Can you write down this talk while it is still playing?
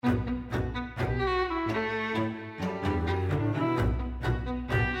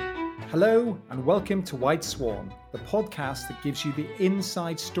Hello and welcome to White Swan, the podcast that gives you the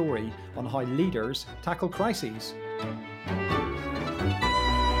inside story on how leaders tackle crises.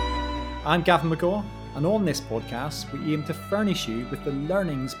 I'm Gavin McGaw, and on this podcast we aim to furnish you with the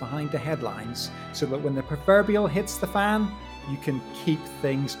learnings behind the headlines so that when the proverbial hits the fan, you can keep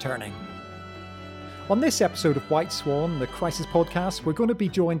things turning. On this episode of White Swan, the Crisis Podcast, we're going to be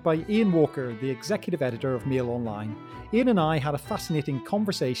joined by Ian Walker, the executive editor of Mail Online. Ian and I had a fascinating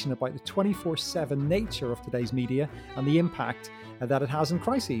conversation about the 24/7 nature of today's media and the impact that it has in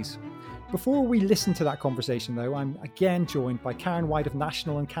crises. Before we listen to that conversation, though, I'm again joined by Karen White of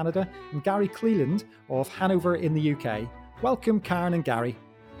National in Canada and Gary Cleland of Hanover in the UK. Welcome, Karen and Gary.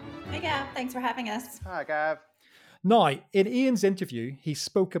 Hey, Gav. Thanks for having us. Hi, Gav. Now, in Ian's interview, he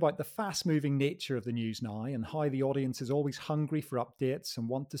spoke about the fast-moving nature of the news now and how the audience is always hungry for updates and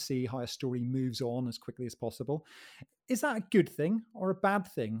want to see how a story moves on as quickly as possible. Is that a good thing or a bad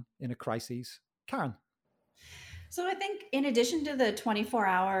thing in a crisis? Karen? So I think in addition to the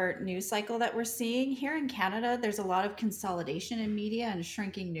 24-hour news cycle that we're seeing here in Canada, there's a lot of consolidation in media and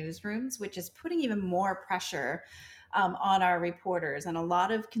shrinking newsrooms, which is putting even more pressure on our reporters, and a lot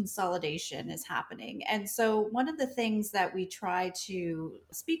of consolidation is happening. And so one of the things that we try to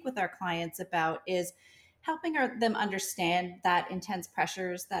speak with our clients about is helping them understand that intense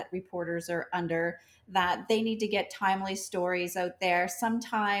pressures that reporters are under, that they need to get timely stories out there.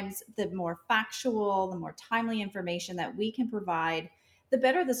 Sometimes the more factual, the more timely information that we can provide, the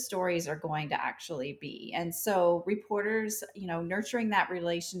better the stories are going to actually be. And so reporters, nurturing that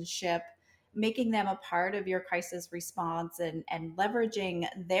relationship, making them a part of your crisis response and leveraging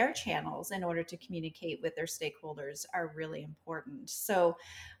their channels in order to communicate with their stakeholders are really important. So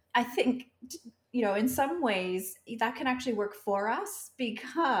I think, in some ways that can actually work for us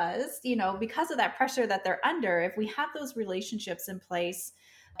because of that pressure that they're under. If we have those relationships in place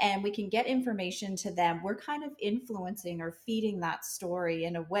and we can get information to them, we're kind of influencing or feeding that story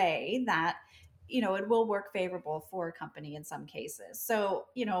in a way that it will work favorable for a company in some cases. So,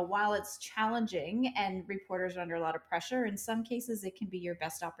 while it's challenging and reporters are under a lot of pressure, in some cases it can be your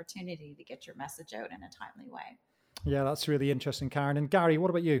best opportunity to get your message out in a timely way. Yeah, that's really interesting, Karen. And Gary, what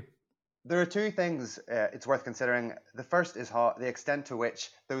about you? There are two things it's worth considering. The first is how the extent to which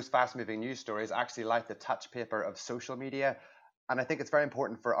those fast-moving news stories actually light the touch paper of social media. And I think it's very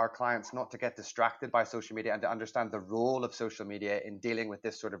important for our clients not to get distracted by social media and to understand the role of social media in dealing with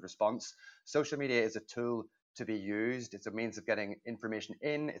this sort of response. Social media is a tool to be used. It's a means of getting information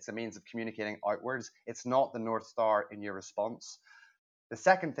in. It's a means of communicating outwards. It's not the North Star in your response. The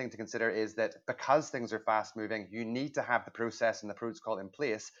second thing to consider is that because things are fast moving, you need to have the process and the protocol in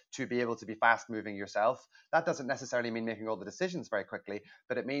place to be able to be fast moving yourself. That doesn't necessarily mean making all the decisions very quickly,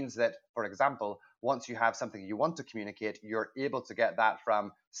 but it means that, for example, once you have something you want to communicate, you're able to get that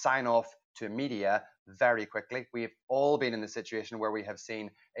from sign off to media very quickly. We've all been in the situation where we have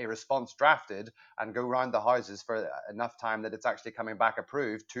seen a response drafted and go round the houses for enough time that it's actually coming back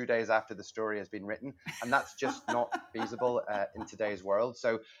approved 2 days after the story has been written. And that's just not feasible in today's world.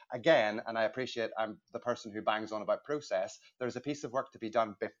 So again, and I appreciate I'm the person who bangs on about process, there's a piece of work to be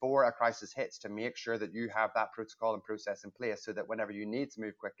done before a crisis hits to make sure that you have that protocol and process in place so that whenever you need to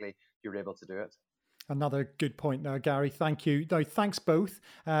move quickly, you're able to do it. Another good point there, Gary. Thank you. No, thanks both.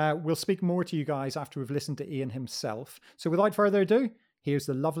 We'll speak more to you guys after we've listened to Ian himself. So without further ado, here's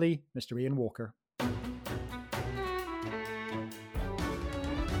the lovely Mr. Ian Walker.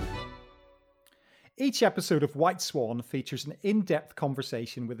 Each episode of White Swan features an in-depth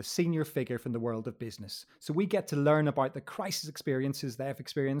conversation with a senior figure from the world of business. So we get to learn about the crisis experiences they've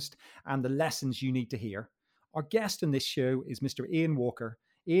experienced and the lessons you need to hear. Our guest on this show is Mr. Ian Walker.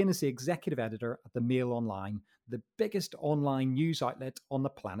 Ian is the executive editor at the Mail Online, the biggest online news outlet on the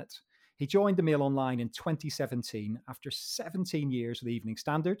planet. He joined the Mail Online in 2017 after 17 years with the Evening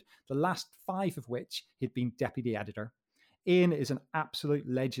Standard, the last 5 of which he'd been deputy editor. Ian is an absolute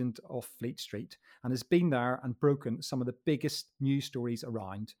legend of Fleet Street and has been there and broken some of the biggest news stories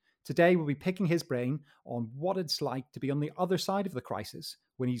around. Today, we'll be picking his brain on what it's like to be on the other side of the crisis,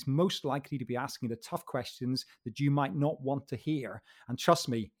 when he's most likely to be asking the tough questions that you might not want to hear. And trust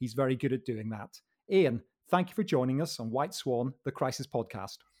me, he's very good at doing that. Ian, thank you for joining us on White Swan, the Crisis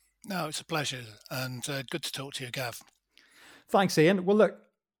Podcast. No, it's a pleasure, and good to talk to you, Gav. Thanks, Ian. Well, look,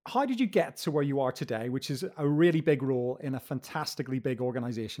 how did you get to where you are today, which is a really big role in a fantastically big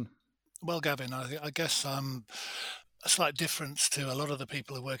organisation? Well, Gavin, I guess I'm a slight difference to a lot of the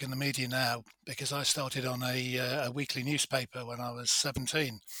people who work in the media now, because I started on a weekly newspaper when I was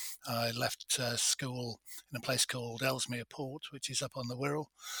 17. I left school in a place called Ellesmere Port, which is up on the Wirral,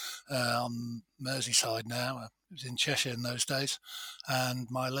 on Merseyside now. It was in Cheshire in those days, and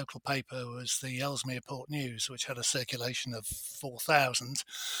my local paper was the Ellesmere Port News, which had a circulation of 4,000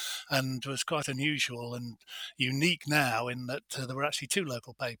 and was quite unusual and unique now in that there were actually two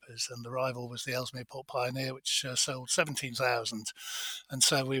local papers, and the rival was the Ellesmere Port Pioneer, which sold 17,000. And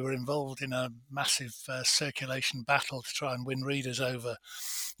so we were involved in a massive circulation battle to try and win readers over,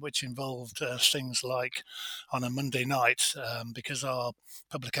 which involved things like on a Monday night, because our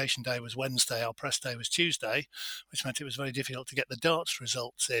publication day was Wednesday, our press day was Tuesday, which meant it was very difficult to get the darts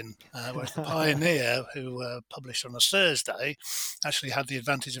results in. Whereas the Pioneer, who published on a Thursday, actually had the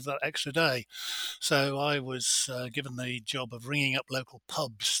advantage of that extra day. So I was given the job of ringing up local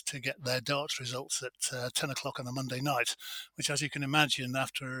pubs to get their darts results at 10 o'clock on a Monday night, which, as you can imagine,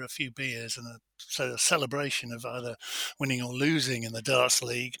 after a few beers and a celebration of either winning or losing in the darts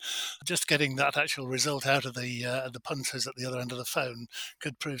league, just getting that actual result out of the punters at the other end of the phone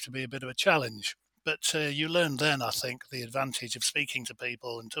could prove to be a bit of a challenge. But you learned then, I think, the advantage of speaking to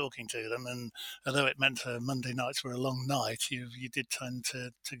people and talking to them. And although it meant Monday nights were a long night, you did tend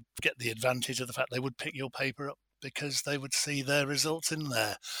to get the advantage of the fact they would pick your paper up because they would see their results in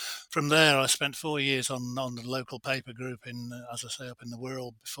there. From there, I spent 4 years on the local paper group in, as I say, up in the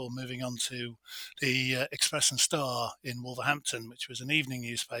Wirral, before moving on to the Express and Star in Wolverhampton, which was an evening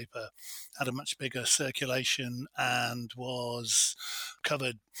newspaper, had a much bigger circulation and was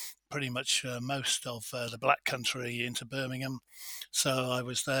covered pretty much most of the Black Country into Birmingham. So I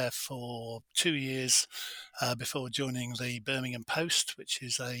was there for 2 years before joining the Birmingham Post, which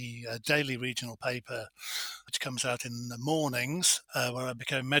is a daily regional paper which comes out in the mornings, where I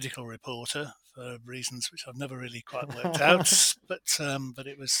became medical reporter for reasons which I've never really quite worked out. But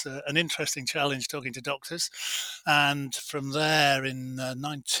it was an interesting challenge talking to doctors. And from there, in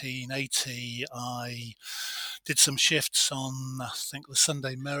 1980, I did some shifts on, I think, the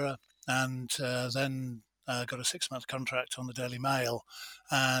Sunday Mirror, and then got a 6-month contract on the Daily Mail,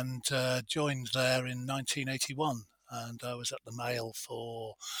 and joined there in 1981. And I was at the Mail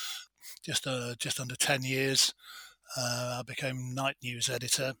for just under 10 years. I became night news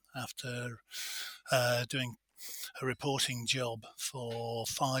editor after doing a reporting job for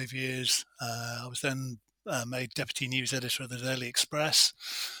 5 years. I was then made deputy news editor of the Daily Express,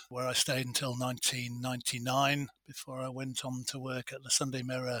 where I stayed until 1999 before I went on to work at the Sunday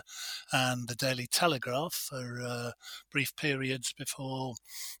Mirror and the Daily Telegraph for brief periods before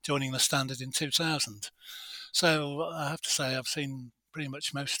joining the Standard in 2000. So I have to say I've seen pretty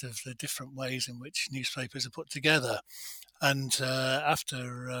much most of the different ways in which newspapers are put together. And after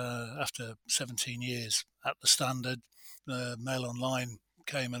 17 years at the Standard, Mail Online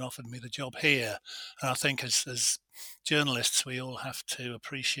came and offered me the job here. And I think as journalists, we all have to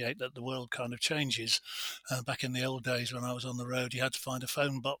appreciate that the world kind of changes. Back in the old days when I was on the road, you had to find a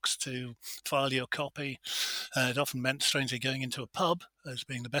phone box to file your copy. It often meant, strangely, going into a pub as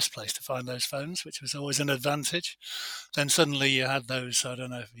being the best place to find those phones, which was always an advantage. Then suddenly you had those, I don't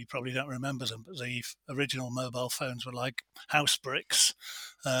know, you probably don't remember them, but the original mobile phones were like house bricks,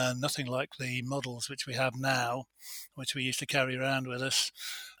 nothing like the models which we have now, which we used to carry around with us.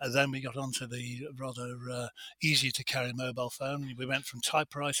 And then we got onto the rather easy to carry mobile phone. We went from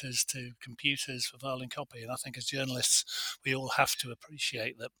typewriters to computers for filing copy. And I think as journalists, we all have to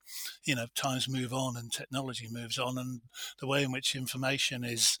appreciate that, times move on and technology moves on, and the way in which information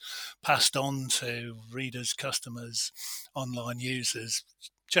is passed on to readers, customers, online users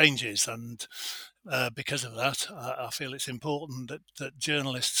changes. And because of that, I feel it's important that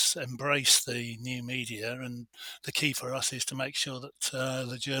journalists embrace the new media, and the key for us is to make sure that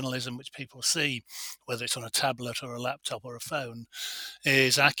the journalism which people see, whether it's on a tablet or a laptop or a phone,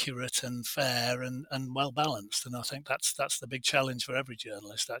 is accurate and fair and well balanced. And I think that's the big challenge for every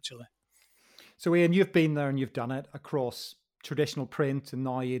journalist, actually. So Ian, you've been there and you've done it across traditional print and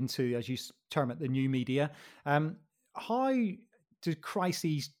now into, as you term it, the new media. How do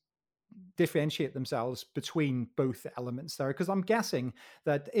crises differentiate themselves between both elements there? Because I'm guessing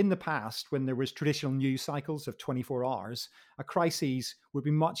that in the past, when there was traditional news cycles of 24 hours, a crisis would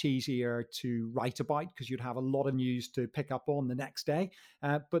be much easier to write about because you'd have a lot of news to pick up on the next day.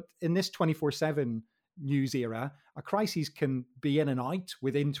 But in this 24/7 news era, a crisis can be in and out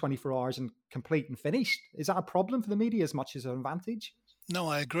within 24 hours and complete and finished. Is that a problem for the media as much as an advantage? No,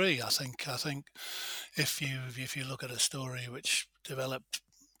 I agree. I think if you look at a story which developed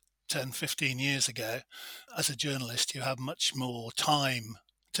 10, 15 years ago, as a journalist, you have much more time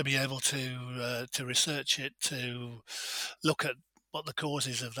to be able to research it, to look at what the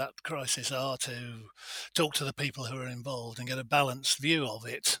causes of that crisis are, to talk to the people who are involved and get a balanced view of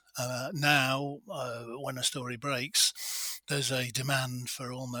it. Now, when a story breaks, there's a demand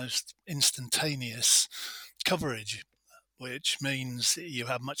for almost instantaneous coverage, which means you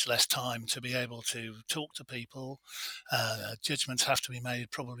have much less time to be able to talk to people. Judgments have to be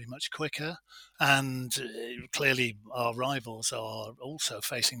made probably much quicker. And clearly our rivals are also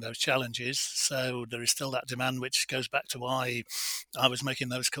facing those challenges. So there is still that demand, which goes back to why I was making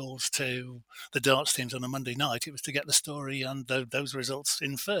those calls to the darts teams on a Monday night. It was to get the story and those results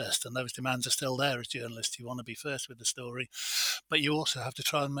in first. And those demands are still there as journalists. You want to be first with the story, but you also have to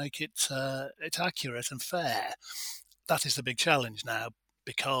try and make it accurate and fair. That is the big challenge now,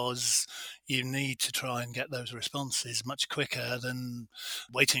 because you need to try and get those responses much quicker than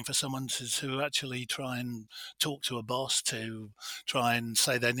waiting for someone to actually try and talk to a boss, to try and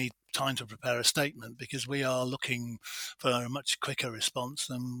say they need time to prepare a statement, because we are looking for a much quicker response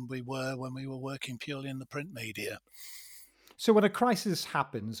than we were when we were working purely in the print media. So when a crisis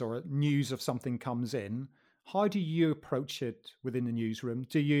happens or news of something comes in, how do you approach it within the newsroom?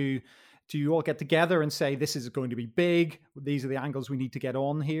 Do you all get together and say, this is going to be big, these are the angles we need to get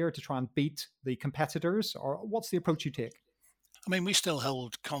on here to try and beat the competitors? Or what's the approach you take? I mean, we still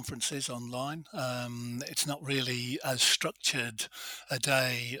hold conferences online. It's not really as structured a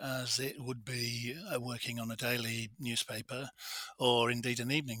day as it would be working on a daily newspaper or indeed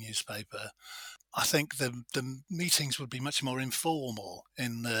an evening newspaper. I think the meetings would be much more informal,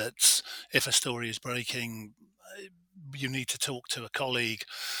 in that if a story is breaking, you need to talk to a colleague.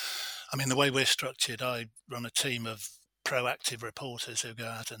 I mean, the way we're structured, I run a team of proactive reporters who go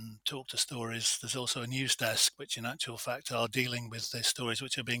out and talk to stories. There's also a news desk, which in actual fact are dealing with the stories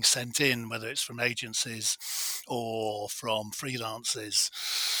which are being sent in, whether it's from agencies or from freelancers.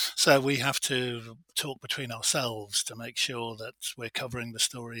 So we have to talk between ourselves to make sure that we're covering the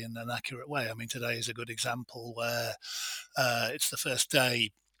story in an accurate way. I mean, today is a good example where it's the first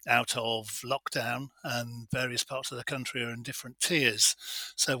day out of lockdown and various parts of the country are in different tiers.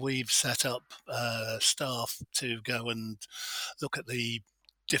 So we've set up staff to go and look at the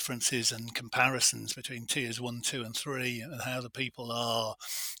differences and comparisons between tiers 1, 2 and 3 and how the people are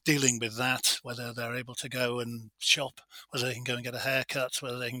dealing with that, whether they're able to go and shop, whether they can go and get a haircut,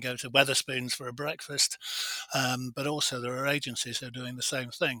 whether they can go to Wetherspoons for a breakfast. But also there are agencies who are doing the same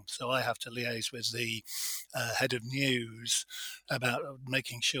thing. So I have to liaise with the head of news about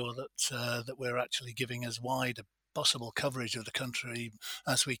making sure that we're actually giving as wide a possible coverage of the country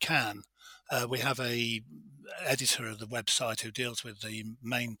as we can. We have a editor of the website who deals with the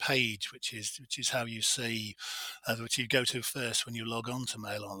main page, which is how you see, which you go to first when you log on to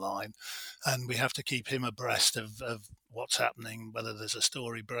Mail Online, and we have to keep him abreast of what's happening, whether there's a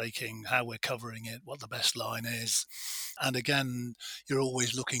story breaking, how we're covering it, what the best line is. And again, you're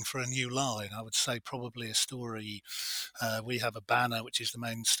always looking for a new line. I would say probably a story, we have a banner, which is the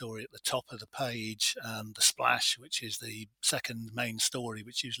main story at the top of the page, and the splash, which is the second main story,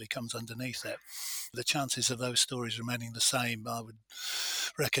 which usually comes underneath it. The chances of those stories remaining the same, I would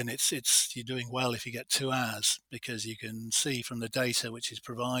reckon it's you're doing well if you get 2 hours, because you can see from the data which is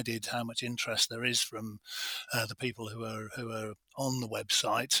provided how much interest there is from the people who are on the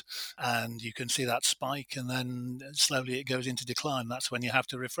website, and you can see that spike, and then slowly it goes into decline. That's when you have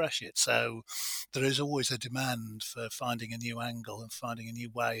to refresh it. So there is always a demand for finding a new angle and finding a new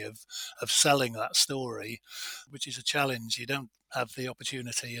way of selling that story, which is a challenge. You don't have the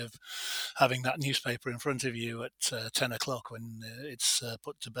opportunity of having that newspaper in front of you at 10 o'clock when it's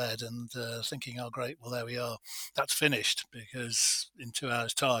put to bed and thinking, oh great, well there we are, that's finished, because in 2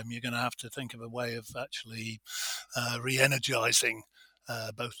 hours time you're going to have to think of a way of actually re-energizing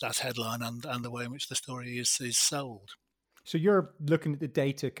both that headline and the way in which the story is sold. So you're looking at the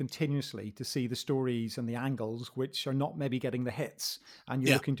data continuously to see the stories and the angles which are not maybe getting the hits, and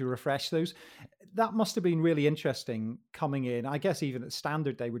you're looking to refresh those. That must have been really interesting coming in. I guess even at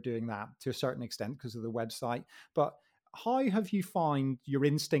Standard they were doing that to a certain extent because of the website. But how have you found your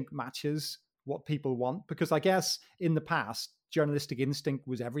instinct matches what people want? Because I guess in the past, journalistic instinct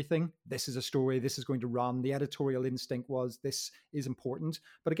was everything. This is a story, this is going to run. The editorial instinct was this is important.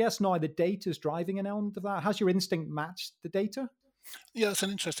 But I guess now the data is driving an element of that. Has your instinct matched the data? Yeah, it's an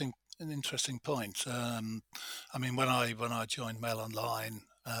interesting point. I mean, when I joined Mail Online,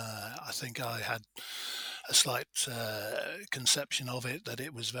 I think I had a slight conception of it that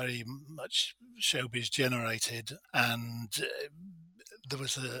it was very much showbiz generated, and there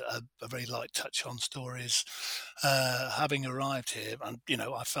was a very light touch on stories. Having arrived here, and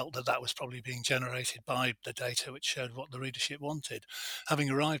I felt that was probably being generated by the data which showed what the readership wanted.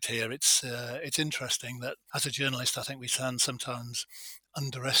 Having arrived here, it's interesting that as a journalist, I think we can sometimes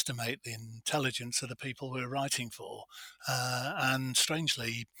underestimate the intelligence of the people we're writing for. And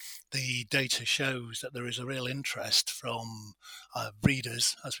strangely, the data shows that there is a real interest from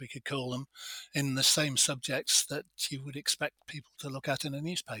readers, as we could call them, in the same subjects that you would expect people to look at in a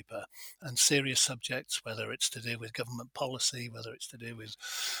newspaper, and serious subjects, whether it's to do with government policy, whether it's to do with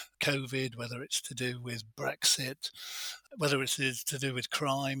COVID, whether it's to do with Brexit, whether it's to do with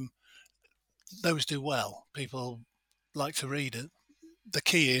crime. Those do well. People like to read it. The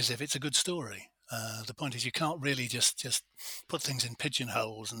key is if it's a good story. The point is you can't really just put things in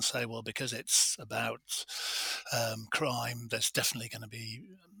pigeonholes and say, well, because it's about crime, there's definitely going to be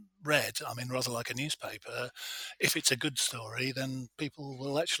read. I mean, rather like a newspaper, if it's a good story, then people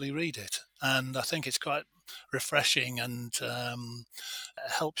will actually read it. And I think it's quite refreshing and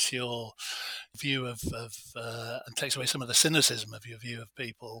helps your view of and takes away some of the cynicism of your view of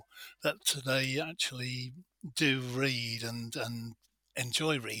people, that they actually do read and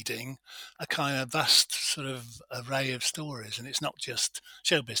enjoy reading a kind of vast sort of array of stories, and it's not just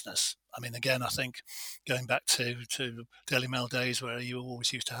show business. I mean, again, I think going back to Daily Mail days where you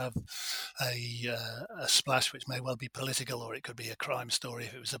always used to have a splash which may well be political, or it could be a crime story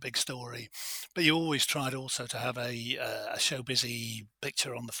if it was a big story, but you always tried also to have a show busy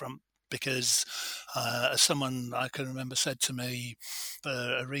picture on the front, because as someone I can remember said to me,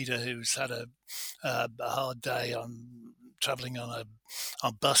 a reader who's had a hard day on travelling on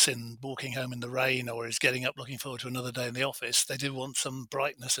a bus and walking home in the rain, or is getting up looking forward to another day in the office, they do want some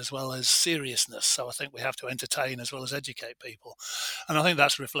brightness as well as seriousness. So I think we have to entertain as well as educate people. And I think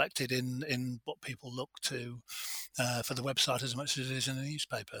that's reflected in what people look to for the website as much as it is in a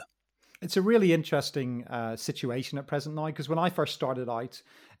newspaper. It's a really interesting situation at present now, because when I first started out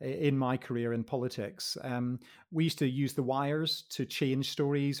in my career in politics, we used to use the wires to change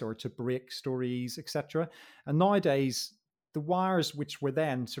stories or to break stories, etc. And nowadays, the wires, which were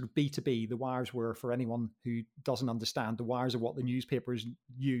then sort of B2B, the wires were, for anyone who doesn't understand, the wires are what the newspapers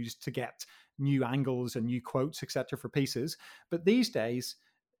used to get new angles and new quotes, etc. for pieces. But these days,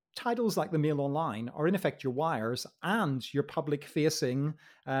 titles like the Mail Online are in effect your wires and your public-facing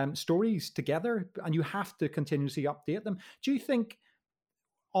stories together, and you have to continuously update them. Do you think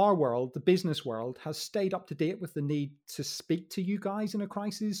our world, the business world, has stayed up to date with the need to speak to you guys in a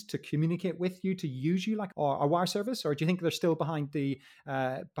crisis, to communicate with you, to use you like our wire service, or do you think they're still behind the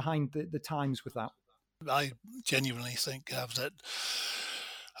times with that? I genuinely think that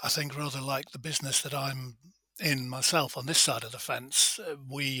I think rather like the business that I'm in myself on this side of the fence,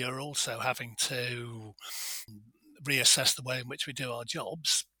 we are also having to reassess the way in which we do our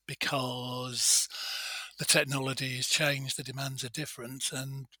jobs, because the technology has changed, the demands are different,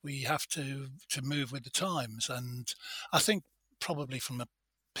 and we have to move with the times. And I think probably from a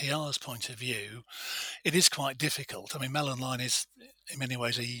PR's point of view, it is quite difficult. I mean, Mail Online is in many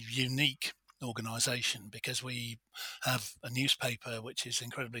ways a unique organisation, because we have a newspaper which is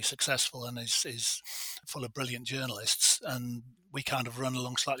incredibly successful and is full of brilliant journalists, and we kind of run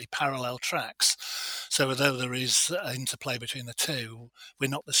along slightly parallel tracks. So although there is an interplay between the two, we're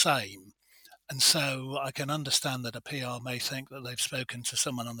not the same. And so I can understand that a PR may think that they've spoken to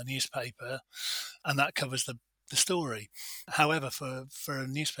someone on the newspaper and that covers the story. However, for a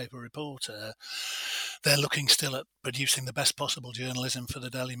newspaper reporter, they're looking still at producing the best possible journalism for the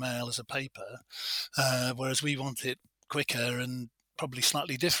Daily Mail as a paper, whereas we want it quicker and probably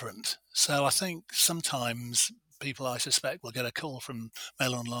slightly different. So I think sometimes people, I suspect, will get a call from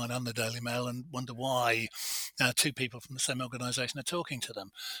Mail Online and the Daily Mail and wonder why two people from the same organisation are talking to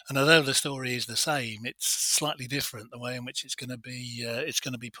them. And although the story is the same, it's slightly different the way in which it's going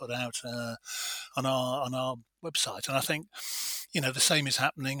to be put out on our website. And I think, the same is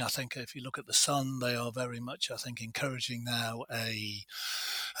happening. I think if you look at The Sun, they are very much, I think, encouraging now a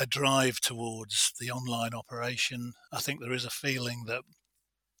drive towards the online operation. I think there is a feeling that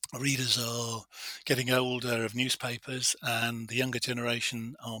readers are getting older of newspapers, and the younger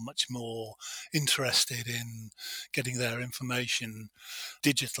generation are much more interested in getting their information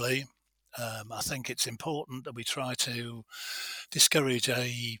digitally. I think it's important that we try to discourage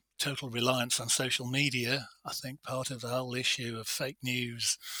a total reliance on social media. I think part of the whole issue of fake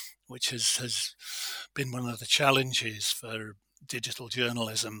news, which has been one of the challenges for digital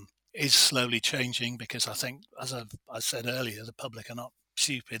journalism, is slowly changing, because I think, as I said earlier, the public are not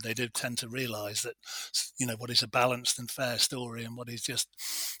stupid. They do tend to realise that, what is a balanced and fair story and what is just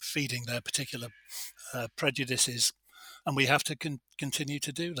feeding their particular prejudices. And we have to continue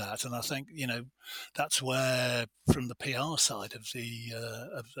to do that. And I think, that's where, from the PR side of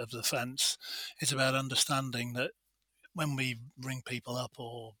the fence, it's about understanding that when we ring people up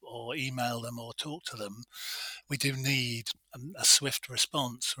or email them or talk to them, we do need a swift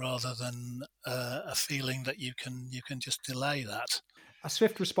response rather than a feeling that you can just delay that. A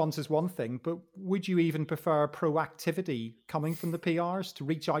swift response is one thing, but would you even prefer proactivity coming from the PRs to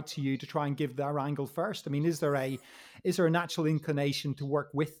reach out to you to try and give their angle first? I mean, is there a natural inclination to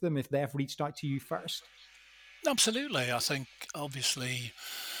work with them if they've reached out to you first? Absolutely. I think obviously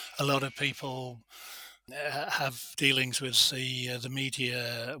a lot of people have dealings with the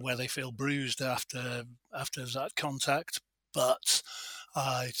media where they feel bruised after that contact, but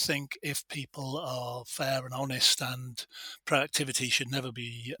I think if people are fair and honest, and proactivity should never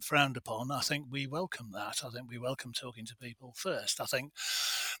be frowned upon, I think we welcome that. I think we welcome talking to people first. I think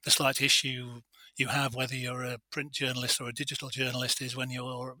the slight issue you have, whether you're a print journalist or a digital journalist, is when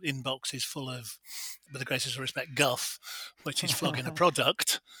your inbox is full of, with the greatest respect, guff, which is flogging a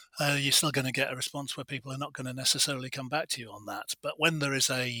product. You're still going to get a response where people are not going to necessarily come back to you on that. But when there is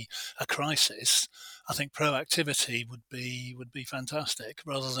a crisis, I think proactivity would be fantastic,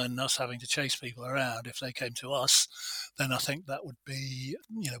 rather than us having to chase people around. If they came to us, then I think that would be,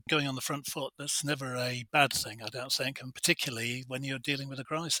 going on the front foot. That's never a bad thing, I don't think, and particularly when you're dealing with a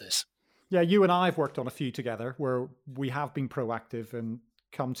crisis. Yeah, you and I have worked on a few together where we have been proactive and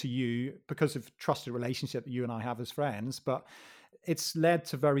come to you because of trusted relationship that you and I have as friends, but it's led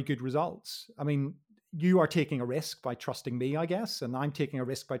to very good results. I mean, you are taking a risk by trusting me, I guess, and I'm taking a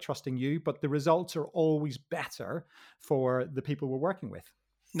risk by trusting you, but the results are always better for the people we're working with.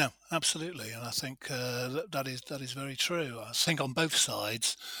 No, absolutely, and I think that is very true. I think on both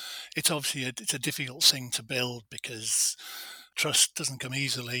sides, it's obviously it's a difficult thing to build, because trust doesn't come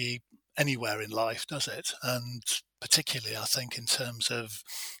easily anywhere in life, does it? And particularly, I think, in terms of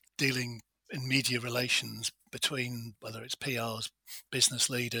dealing in media relations between, whether it's PRs, business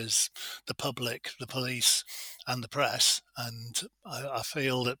leaders, the public, the police, and the press. And I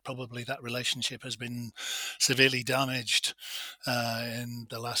feel that probably that relationship has been severely damaged in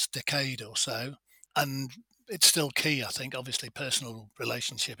the last decade or so. And it's still key, I think. Obviously, personal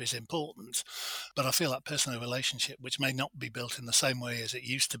relationship is important, but I feel that personal relationship, which may not be built in the same way as it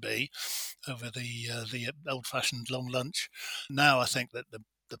used to be over the old-fashioned long lunch, now I think that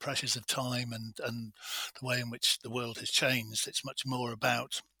the pressures of time and the way in which the world has changed, it's much more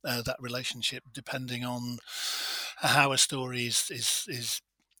about that relationship, depending on how a story is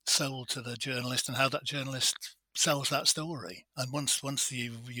sold to the journalist and how that journalist sells that story. And once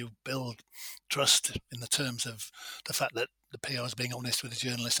you build trust in the terms of the fact that the PR is being honest with the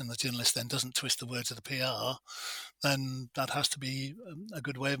journalist, and the journalist then doesn't twist the words of the PR, then that has to be a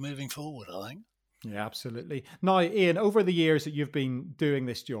good way of moving forward, I think. Yeah, absolutely. Now, Ian, over the years that you've been doing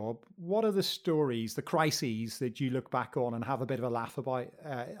this job, what are the stories, the crises that you look back on and have a bit of a laugh about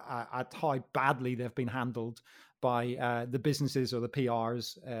at how badly they've been handled by the businesses or the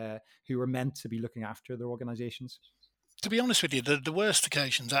PRs who are meant to be looking after their organizations? To be honest with you, the worst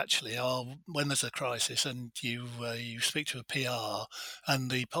occasions actually are when there's a crisis and you speak to a PR and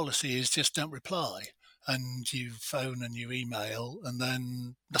the policy is just don't reply. And you phone and you email, and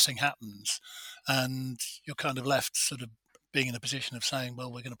then nothing happens, and you're kind of left sort of being in a position of saying,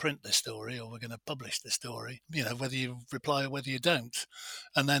 well, we're going to print this story or we're going to publish this story, whether you reply or whether you don't.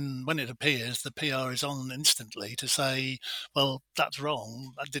 And then when it appears, the PR is on instantly to say, well, that's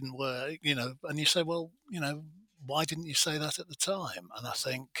wrong, that didn't work, and you say, well, why didn't you say that at the time? And I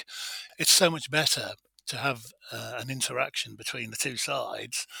think it's so much better to have an interaction between the two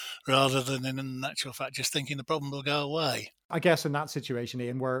sides, rather than in actual fact just thinking the problem will go away. I guess in that situation,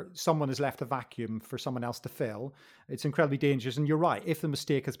 Ian, where someone has left a vacuum for someone else to fill, it's incredibly dangerous. And you're right, if the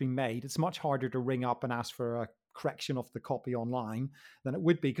mistake has been made, it's much harder to ring up and ask for a correction of the copy online than it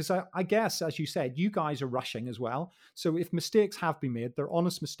would be. Because I guess, as you said, you guys are rushing as well. So if mistakes have been made, they're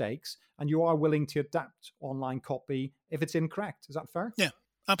honest mistakes, and you are willing to adapt online copy if it's incorrect. Is that fair? Yeah.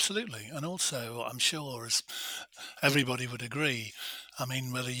 Absolutely. And also, I'm sure, as everybody would agree, I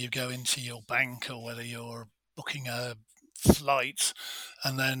mean, whether you go into your bank or whether you're booking a flight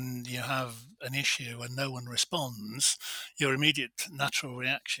and then you have an issue and no one responds, your immediate natural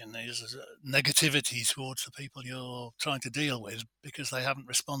reaction is negativity towards the people you're trying to deal with because they haven't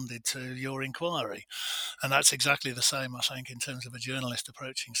responded to your inquiry. And that's exactly the same, I think, in terms of a journalist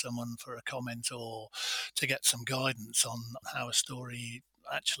approaching someone for a comment or to get some guidance on how a story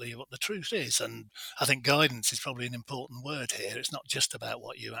actually what the truth is. And I think guidance is probably an important word here. It's not just about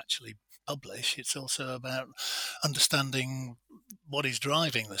what you actually publish, it's also about understanding what is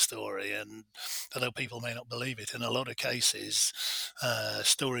driving the story. And although people may not believe it, in a lot of cases,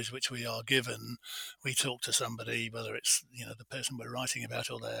 stories which we are given, we talk to somebody, whether it's the person we're writing about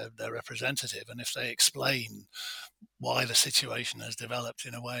or their representative, and if they explain why the situation has developed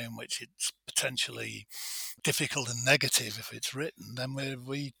in a way in which it's potentially difficult and negative if it's written, then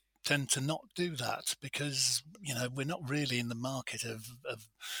we tend to not do that, because we're not really in the market of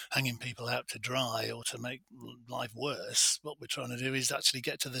hanging people out to dry or to make life worse. What we're trying to do is actually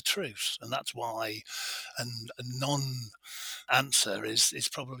get to the truth, and that's why a non-answer is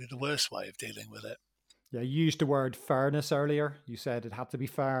probably the worst way of dealing with it. Yeah, you used the word fairness earlier. You said it had to be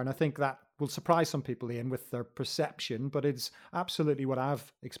fair, and I think that will surprise some people, Ian, with their perception, but it's absolutely what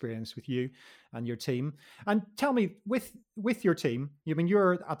I've experienced with you and your team. And tell me, with your team,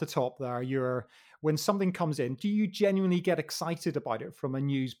 you're at the top there. When something comes in, do you genuinely get excited about it from a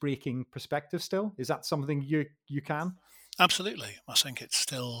news breaking perspective still? Is that something you can? Absolutely. I think it's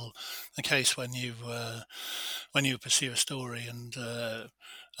still the case when you pursue a story and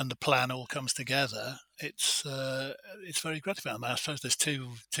the plan all comes together. It's very gratifying. I suppose there's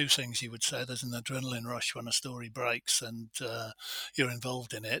two things you would say. There's an adrenaline rush when a story breaks and you're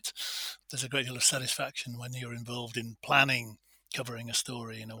involved in it. There's a great deal of satisfaction when you're involved in planning, covering a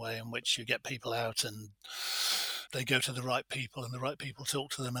story in a way in which you get people out and they go to the right people and the right people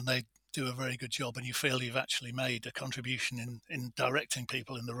talk to them and they do a very good job, and you feel you've actually made a contribution in directing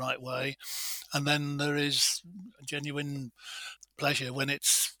people in the right way. And then there is genuine pleasure when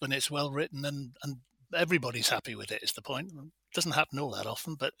it's well written and everybody's happy with it, is the point. It doesn't happen all that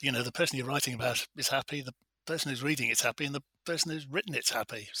often, but the person you're writing about is happy, the person who's reading it's happy, and the person who's written it's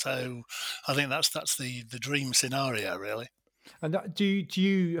happy. So I think that's the dream scenario, really. And do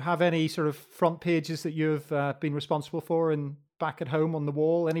you have any sort of front pages that you've been responsible for and back at home on the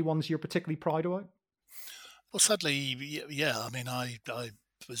wall? Any ones you're particularly proud of? Well, sadly, yeah. I mean, I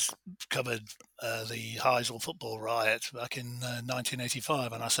was covered the Heysel football riot back in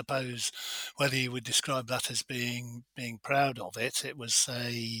 1985, and I suppose whether you would describe that as being proud of it, it was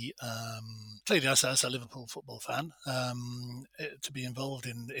clearly as a Liverpool football fan, to be involved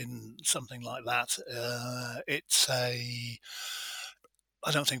in something like that. I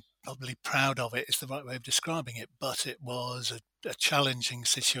don't think probably proud of it is the right way of describing it, but it was a challenging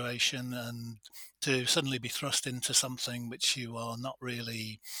situation, and to suddenly be thrust into something which you are not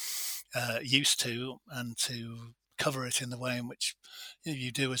really used to, and to cover it in the way in which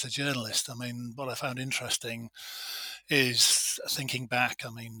you do as a journalist. I mean, what I found interesting is thinking back. I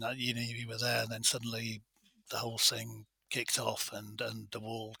mean, you were there, and then suddenly the whole thing kicked off and the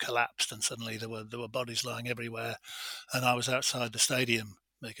wall collapsed, and suddenly there were bodies lying everywhere, and I was outside the stadium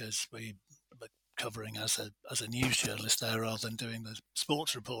because we were covering as a news journalist there rather than doing the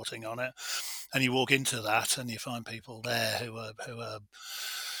sports reporting on it. And you walk into that and you find people there who are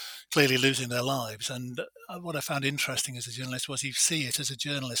clearly losing their lives. And what I found interesting as a journalist was you see it as a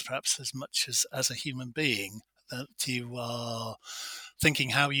journalist perhaps as much as a human being, that you are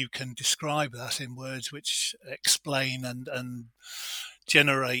thinking how you can describe that in words which explain and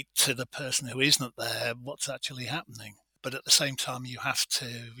generate to the person who isn't there what's actually happening. But at the same time, you have to,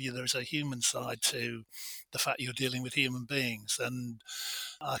 there's a human side to the fact you're dealing with human beings. And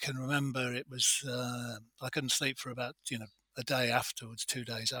I can remember it was, I couldn't sleep for about, a day afterwards, 2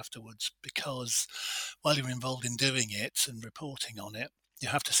 days afterwards, because while you're involved in doing it and reporting on it, you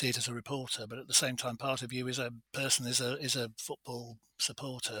have to see it as a reporter, but at the same time, part of you is a person, is a football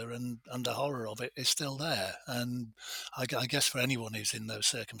supporter, and the horror of it is still there. And I guess for anyone who's in those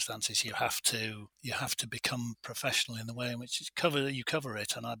circumstances, you have to become professional in the way in which you cover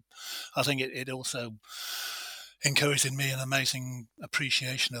it. And I think it also encouraged in me an amazing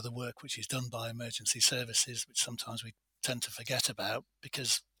appreciation of the work which is done by emergency services, which sometimes we tend to forget about,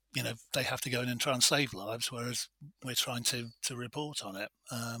 because they have to go in and try and save lives, whereas we're trying to report on it.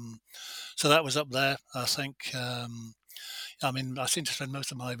 So that was up there, I think. I mean, I seem to spend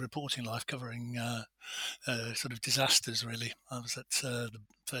most of my reporting life covering sort of disasters, really. I was at the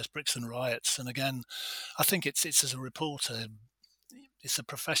first Brixton riots. And again, I think it's as a reporter, it's a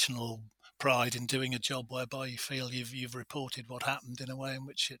professional pride in doing a job whereby you feel you've reported what happened in a way in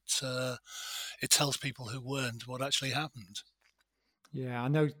which it tells people who weren't what actually happened. Yeah, I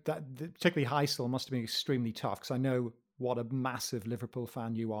know that particularly Heysel must have been extremely tough, because I know what a massive Liverpool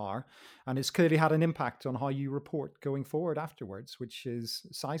fan you are, and it's clearly had an impact on how you report going forward afterwards, which is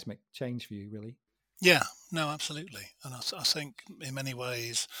seismic change for you, really. Yeah, no, absolutely. And I think in many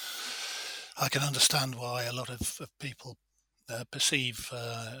ways I can understand why a lot of people perceive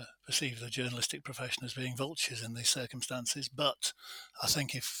the journalistic profession as being vultures in these circumstances. But I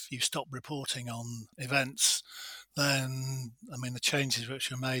think if you stop reporting on events, then, I mean, the changes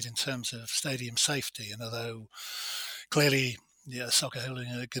which were made in terms of stadium safety, and although clearly soccer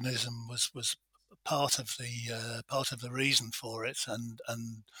hooliganism was part of the reason for it, and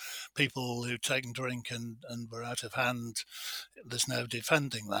people who'd taken drink and were out of hand. There's no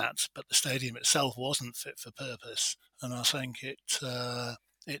defending that, but the stadium itself wasn't fit for purpose, and I think it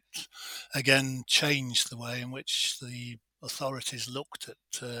again changed the way in which the authorities looked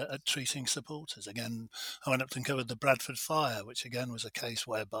at treating supporters. Again, I went up and covered the Bradford fire, which again was a case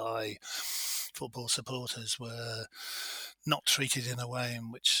whereby football supporters were not treated in a way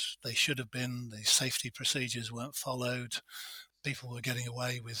in which they should have been. The safety procedures weren't followed. People were getting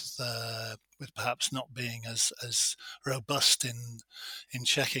away with perhaps not being as robust in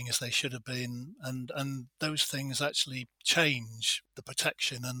checking as they should have been, and those things actually change the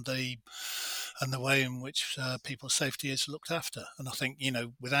protection and the way in which people's safety is looked after. And I think,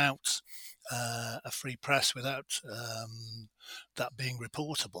 without a free press, without that being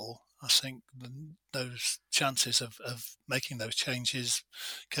reportable, I think those chances of making those changes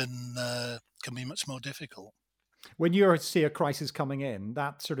can be much more difficult. When you see a crisis coming in,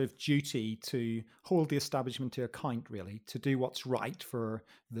 that sort of duty to hold the establishment to account, really, to do what's right for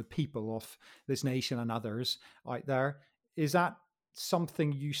the people of this nation and others out there, is that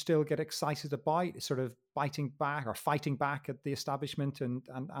something you still get excited about, sort of biting back or fighting back at the establishment and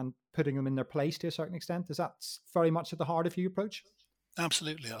putting them in their place to a certain extent? Is that very much at the heart of your approach?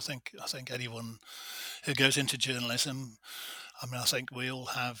 Absolutely. I think anyone who goes into journalism, I think we all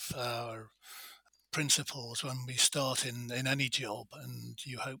have our principles when we start in any job, and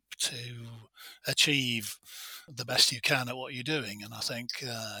you hope to achieve the best you can at what you're doing. And I think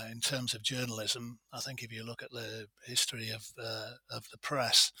in terms of journalism, I think if you look at the history of the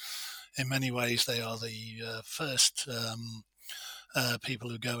press, in many ways they are the first people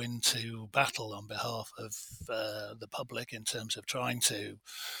who go into battle on behalf of the public in terms of trying to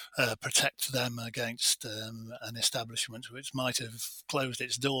protect them against an establishment which might have closed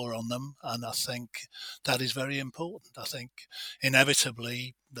its door on them. And I think that is very important. I think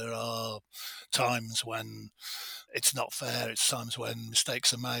inevitably there are times when it's not fair, it's times when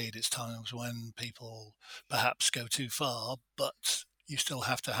mistakes are made, it's times when people perhaps go too far, but you still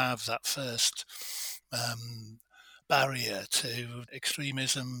have to have that first barrier to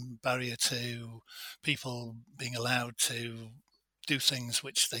extremism, barrier to people being allowed to do things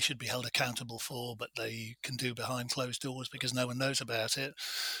which they should be held accountable for, but they can do behind closed doors because no one knows about it.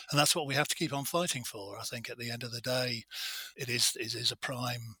 And that's what we have to keep on fighting for. I think at the end of the day, it is a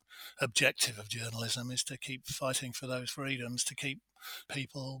prime objective of journalism, is to keep fighting for those freedoms, to keep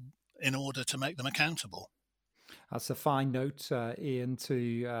people in order to make them accountable. That's a fine note, Ian,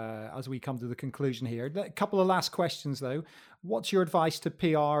 to as we come to the conclusion here. A couple of last questions, though. What's your advice to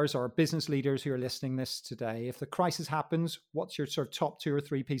PRs or business leaders who are listening this today? If the crisis happens, what's your sort of top 2 or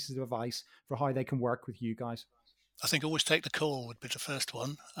 3 pieces of advice for how they can work with you guys? I think always take the call would be the first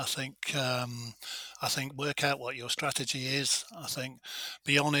one. I think work out what your strategy is. I think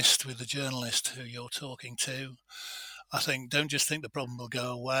be honest with the journalist who you're talking to. I think don't just think the problem will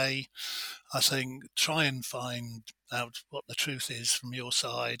go away. I think try and find out what the truth is from your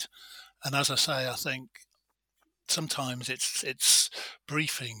side. And as I say, I think sometimes it's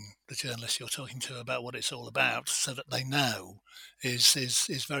briefing the journalist you're talking to about what it's all about so that they know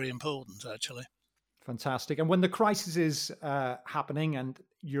is very important, actually. Fantastic. And when the crisis is happening and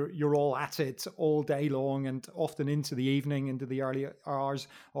you're all at it all day long and often into the evening, into the early hours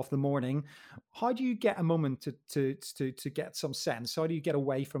of the morning, how do you get a moment to get some sense? How do you get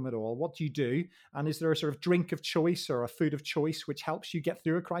away from it all? What do you do? And is there a sort of drink of choice or a food of choice which helps you get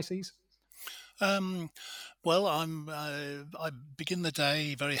through a crisis? Well, I begin the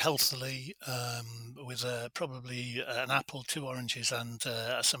day very healthily with probably an apple, 2 oranges, and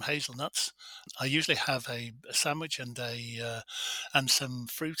some hazelnuts. I usually have a sandwich and some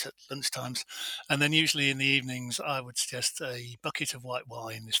fruit at lunchtimes, and then usually in the evenings I would suggest a bucket of white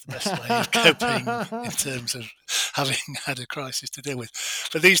wine is the best way of coping in terms of having had a crisis to deal with.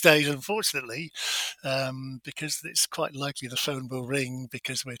 But these days, unfortunately, because it's quite likely the phone will ring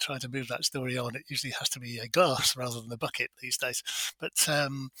because we're trying to move that story on, it usually has to be a glass rather than a bucket these days. But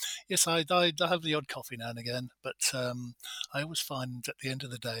yes, I have the odd coffee now and again, but I always find at the end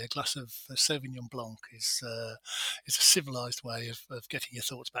of the day a glass of Sauvignon Blanc is a civilized way of getting your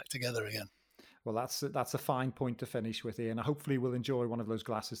thoughts back together again. Well, that's a fine point to finish with, Ian. Hopefully we'll enjoy one of those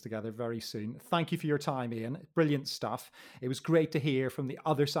glasses together very soon. Thank you for your time, Ian. Brilliant stuff. It was great to hear from the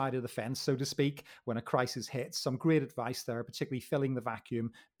other side of the fence, so to speak, when a crisis hits. Some great advice there, particularly filling the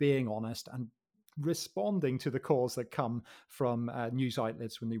vacuum, being honest, and responding to the calls that come from news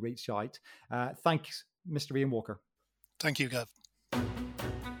outlets when they reach out. Thanks, Mr. Ian Walker. Thank you, Gav.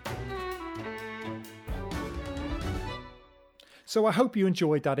 So I hope you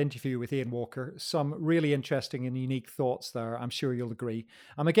enjoyed that interview with Ian Walker. Some really interesting and unique thoughts there. I'm sure you'll agree.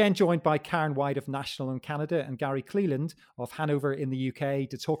 I'm again joined by Karen White of National in Canada and Gary Cleland of Hanover in the UK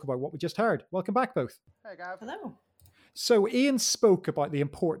to talk about what we just heard. Welcome back, both. Hey, Gav. Hello. So Ian spoke about the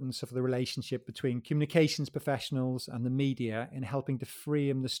importance of the relationship between communications professionals and the media in helping to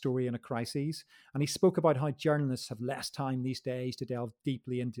frame the story in a crisis. And he spoke about how journalists have less time these days to delve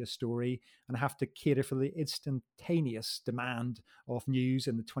deeply into a story and have to cater for the instantaneous demand of news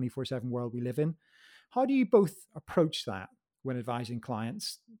in the 24/7 world we live in. How do you both approach that when advising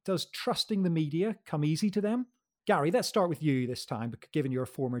clients? Does trusting the media come easy to them? Gary, let's start with you this time, given you're a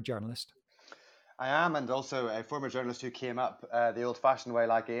former journalist. I am, and also a former journalist who came up the old-fashioned way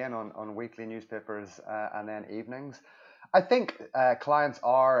like Ian on weekly newspapers and then evenings. I think clients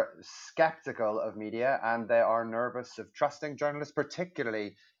are skeptical of media and they are nervous of trusting journalists,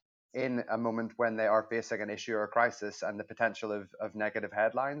 particularly in a moment when they are facing an issue or a crisis and the potential of negative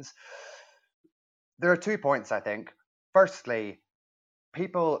headlines. There are 2 points, I think. Firstly,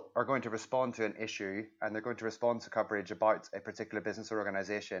 people are going to respond to an issue and they're going to respond to coverage about a particular business or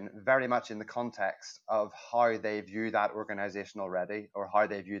organization very much in the context of how they view that organization already, or how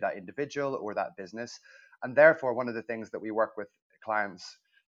they view that individual or that business. And therefore, one of the things that we work with clients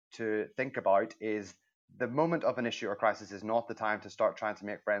to think about is the moment of an issue or crisis is not the time to start trying to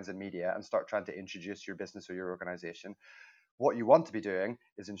make friends in media and start trying to introduce your business or your organization. What you want to be doing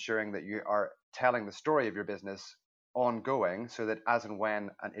is ensuring that you are telling the story of your business ongoing, so that as and when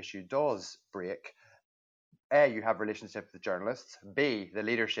an issue does break, A, you have relationship with the journalists, B, the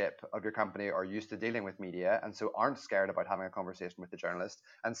leadership of your company are used to dealing with media and so aren't scared about having a conversation with the journalist,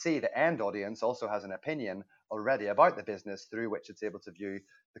 and C, the end audience also has an opinion already about the business through which it's able to view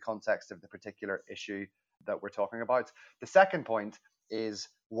the context of the particular issue that we're talking about. The second point is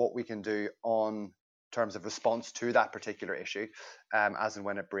what we can do on terms of response to that particular issue as and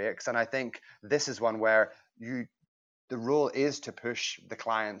when it breaks. And I think this is one where the role is to push the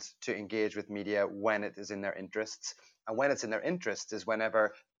client to engage with media when it is in their interests. And when it's in their interests is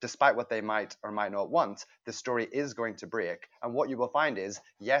whenever, despite what they might or might not want, the story is going to break. And what you will find is,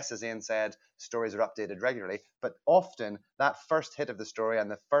 yes, as Ian said, stories are updated regularly, but often that first hit of the story and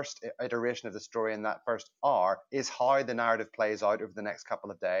the first iteration of the story in that first hour is how the narrative plays out over the next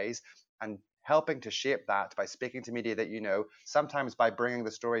couple of days. And helping to shape that by speaking to media that you know, sometimes by bringing the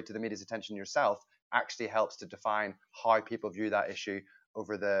story to the media's attention yourself, actually helps to define how people view that issue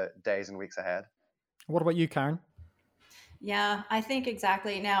over the days and weeks ahead. What about you, Karen? Yeah, I think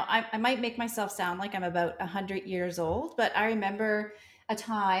exactly. Now, I might make myself sound like I'm about 100 years old, but I remember a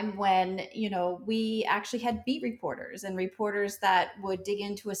time when, we actually had beat reporters and reporters that would dig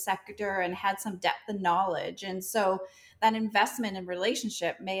into a sector and had some depth and knowledge. And so that investment and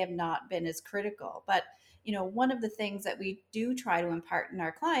relationship may have not been as critical. But one of the things that we do try to impart in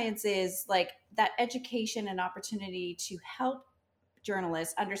our clients is like that education and opportunity to help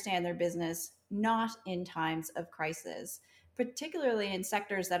journalists understand their business, not in times of crisis, particularly in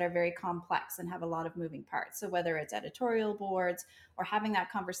sectors that are very complex and have a lot of moving parts. So whether it's editorial boards or having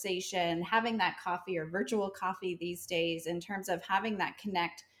that conversation, having that coffee or virtual coffee these days, in terms of having that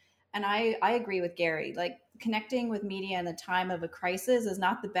connect. And I agree with Gary, like connecting with media in the time of a crisis is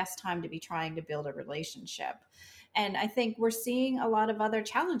not the best time to be trying to build a relationship. And I think we're seeing a lot of other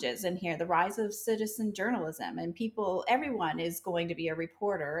challenges in here, the rise of citizen journalism, and everyone is going to be a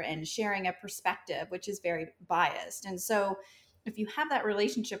reporter and sharing a perspective, which is very biased. And so if you have that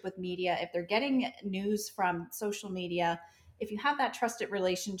relationship with media, if they're getting news from social media, if you have that trusted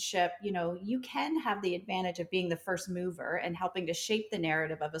relationship, you can have the advantage of being the first mover and helping to shape the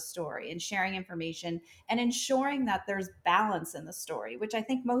narrative of a story and sharing information and ensuring that there's balance in the story, which I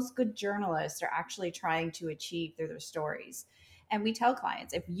think most good journalists are actually trying to achieve through their stories. And we tell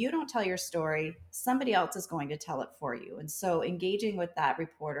clients, if you don't tell your story, somebody else is going to tell it for you. And so engaging with that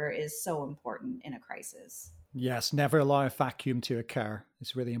reporter is so important in a crisis. Yes, never allow a vacuum to occur.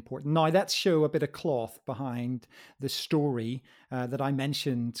 It's really important. Now, let's show a bit of cloth behind the story that I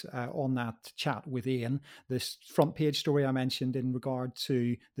mentioned on that chat with Ian, this front page story I mentioned in regard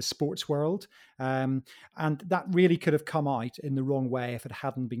to the sports world. And that really could have come out in the wrong way if it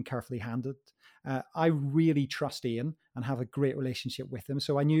hadn't been carefully handled. I really trust Ian and have a great relationship with him.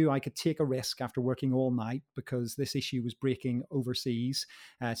 So I knew I could take a risk after working all night because this issue was breaking overseas.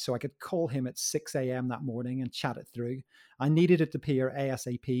 So I could call him at 6 a.m. that morning and chat it through. I needed it to appear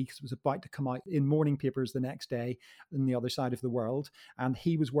ASAP because it was about to come out in morning papers the next day in the other side of the world. And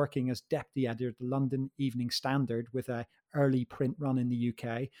he was working as deputy editor at the London Evening Standard with a early print run in the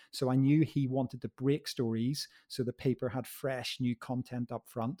UK. So I knew he wanted to break stories so the paper had fresh new content up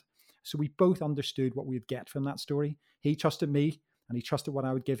front. So we both understood what we'd get from that story. He trusted me and he trusted what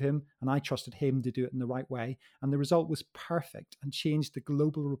I would give him, and I trusted him to do it in the right way. And the result was perfect and changed the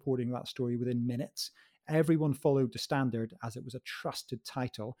global reporting of that story within minutes. Everyone followed the Standard as it was a trusted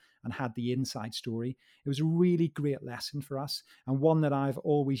title and had the inside story. It was a really great lesson for us, and one that I've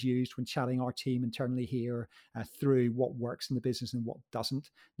always used when chatting our team internally here through what works in the business and what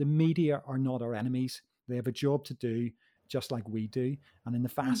doesn't. The media are not our enemies. They have a job to do, just like we do. And in the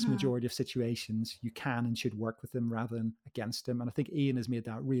vast majority of situations, you can and should work with them rather than against them. And I think Ian has made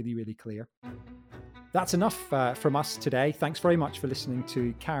that really, really clear. That's enough from us today. Thanks very much for listening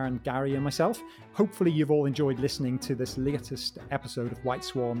to Karen, Gary, and myself. Hopefully you've all enjoyed listening to this latest episode of White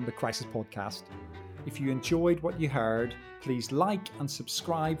Swan, the Crisis Podcast. If you enjoyed what you heard, please like and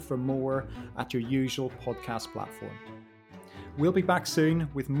subscribe for more at your usual podcast platform. We'll be back soon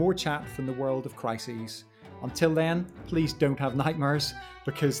with more chat from the world of crises. Until then, please don't have nightmares,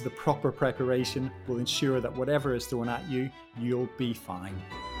 because the proper preparation will ensure that whatever is thrown at you, you'll be fine.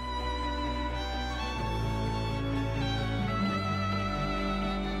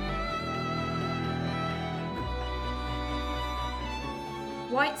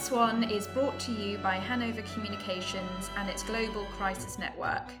 White Swan is brought to you by Hanover Communications and its Global Crisis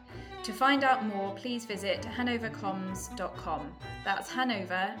Network. To find out more, please visit hanovercomms.com. That's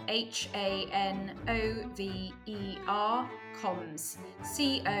Hanover, HANOVER, comms,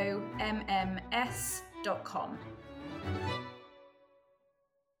 COMMS.com.